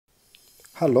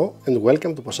Hello and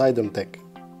welcome to Poseidon Tech.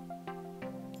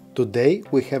 Today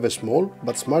we have a small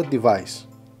but smart device,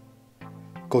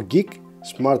 Koogeek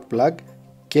Smart Plug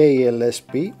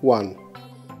KLSP1.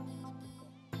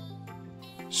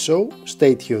 So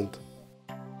stay tuned.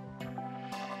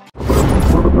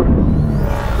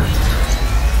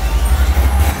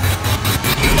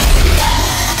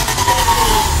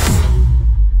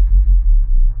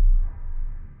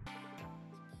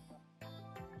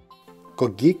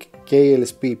 Koogeek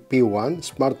KLSP1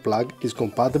 Smart Plug is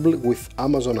compatible with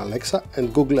Amazon Alexa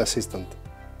and Google Assistant.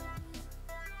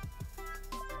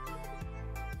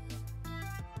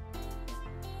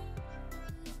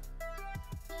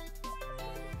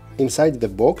 Inside the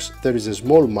box there is a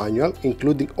small manual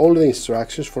including all the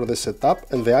instructions for the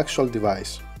setup and the actual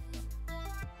device.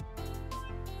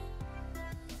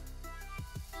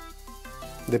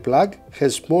 The plug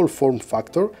has small form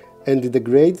factor and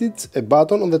integrated a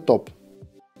button on the top.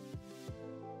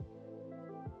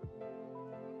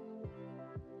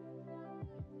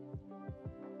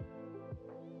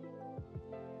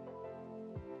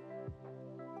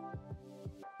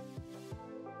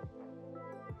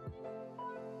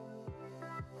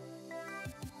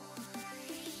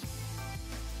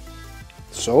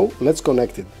 So let's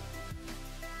connect it.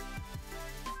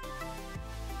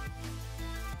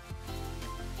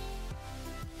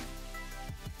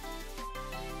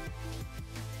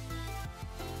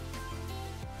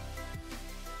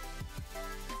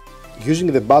 Using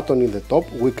the button in the top,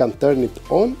 we can turn it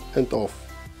on and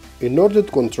off. In order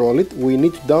to control it, we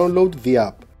need to download the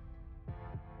app.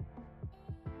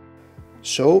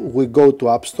 So we go to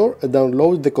App Store and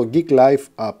download the Koogeek Live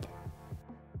app.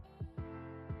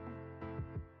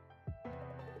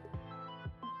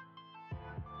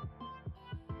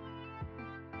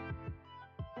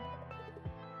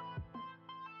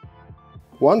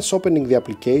 Once opening the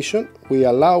application, we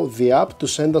allow the app to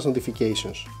send us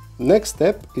notifications. Next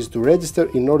step is to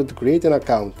register in order to create an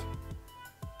account.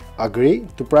 Agree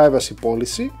to privacy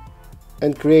policy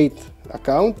and create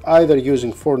account either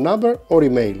using phone number or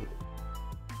email.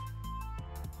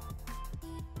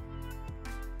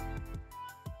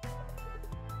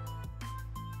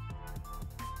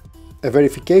 A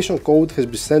verification code has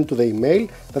been sent to the email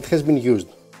that has been used.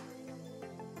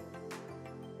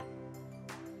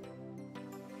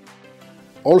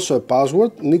 Also, a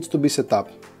password needs to be set up.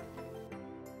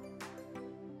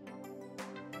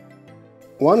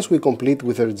 Once we complete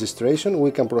with the registration,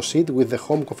 we can proceed with the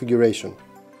home configuration.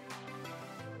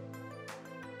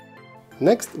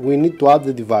 Next, we need to add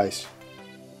the device.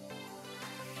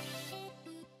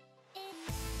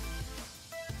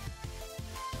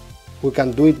 We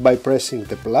can do it by pressing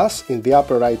the plus in the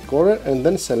upper right corner and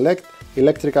then select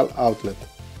electrical outlet.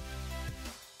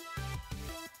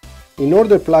 In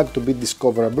order the plug to be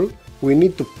discoverable, we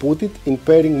need to put it in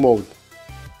pairing mode.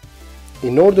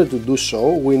 In order to do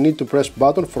so, we need to press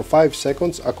button for 5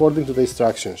 seconds according to the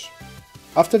instructions.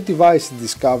 After the device is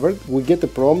discovered, we get a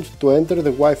prompt to enter the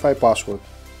Wi-Fi password.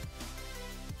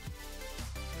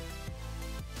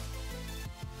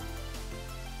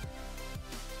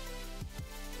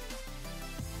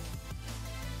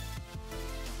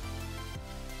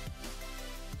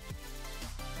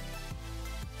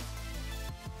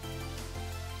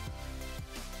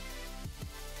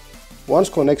 Once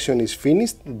connection is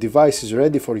finished, the device is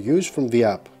ready for use from the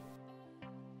app.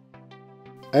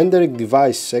 Entering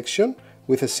device section,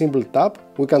 with a simple tap,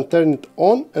 we can turn it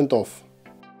on and off.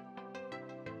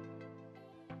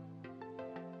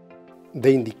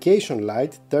 The indication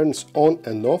light turns on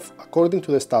and off according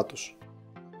to the status.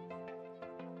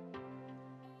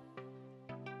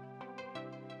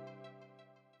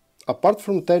 Apart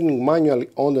from turning manually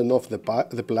on and off the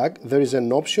plug, there is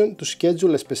an option to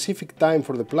schedule a specific time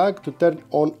for the plug to turn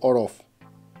on or off,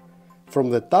 from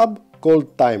the tab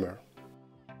called Timer.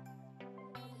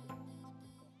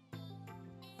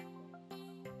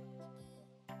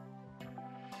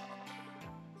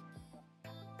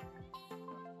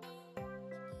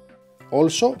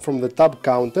 Also, from the tab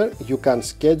Counter, you can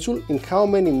schedule in how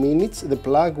many minutes the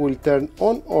plug will turn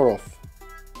on or off.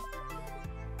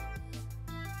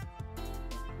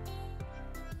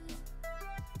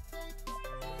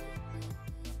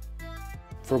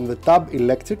 From the tab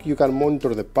Electric, you can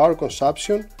monitor the power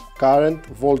consumption, current,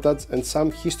 voltage and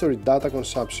some history data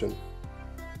consumption.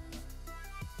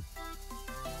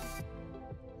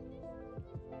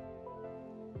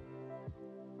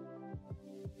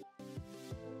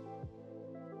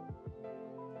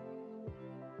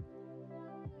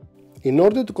 In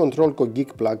order to control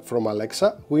Koogeek plug from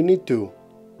Alexa, we need to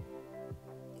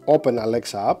open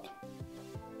Alexa app,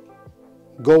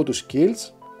 go to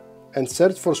Skills and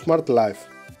search for Smart Life.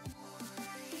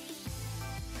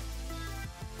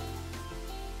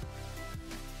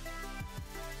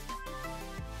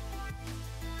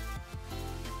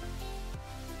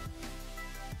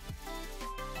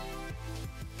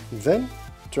 Then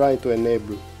try to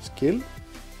enable skill.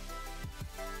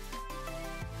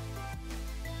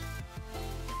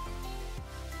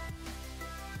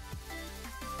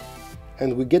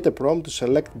 And we get a prompt to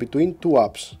select between two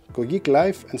apps, Koogeek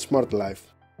Life and Smart Life.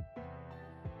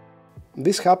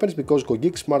 This happens because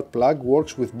Koogeek Smart Plug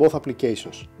works with both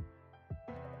applications.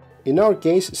 In our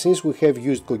case, since we have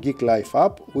used Koogeek Life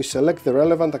app, we select the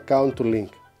relevant account to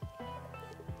link.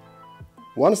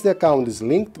 Once the account is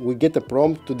linked, we get a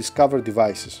prompt to discover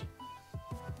devices.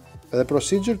 The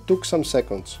procedure took some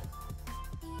seconds.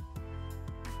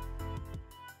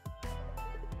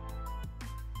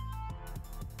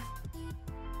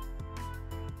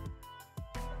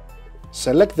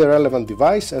 Select the relevant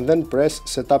device and then press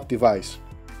Setup Device.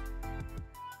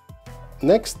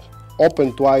 Next,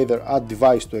 open to either add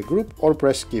device to a group or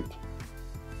press Skip.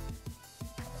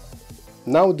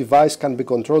 Now device can be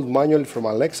controlled manually from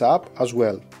Alexa app as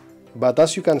well, but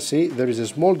as you can see there is a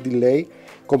small delay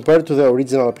compared to the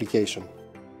original application.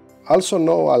 Also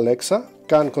now Alexa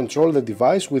can control the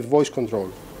device with voice control.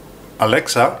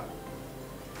 Alexa,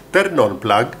 turn on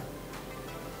plug.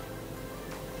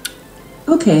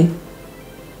 Okay.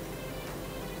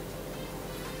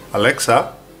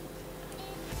 Alexa,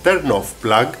 turn off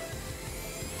plug.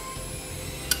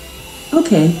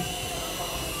 Okay.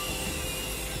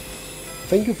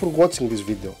 Thank you for watching this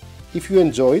video. If you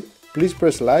enjoyed, please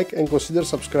press like and consider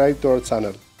subscribing to our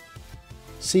channel.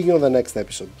 See you on the next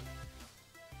episode.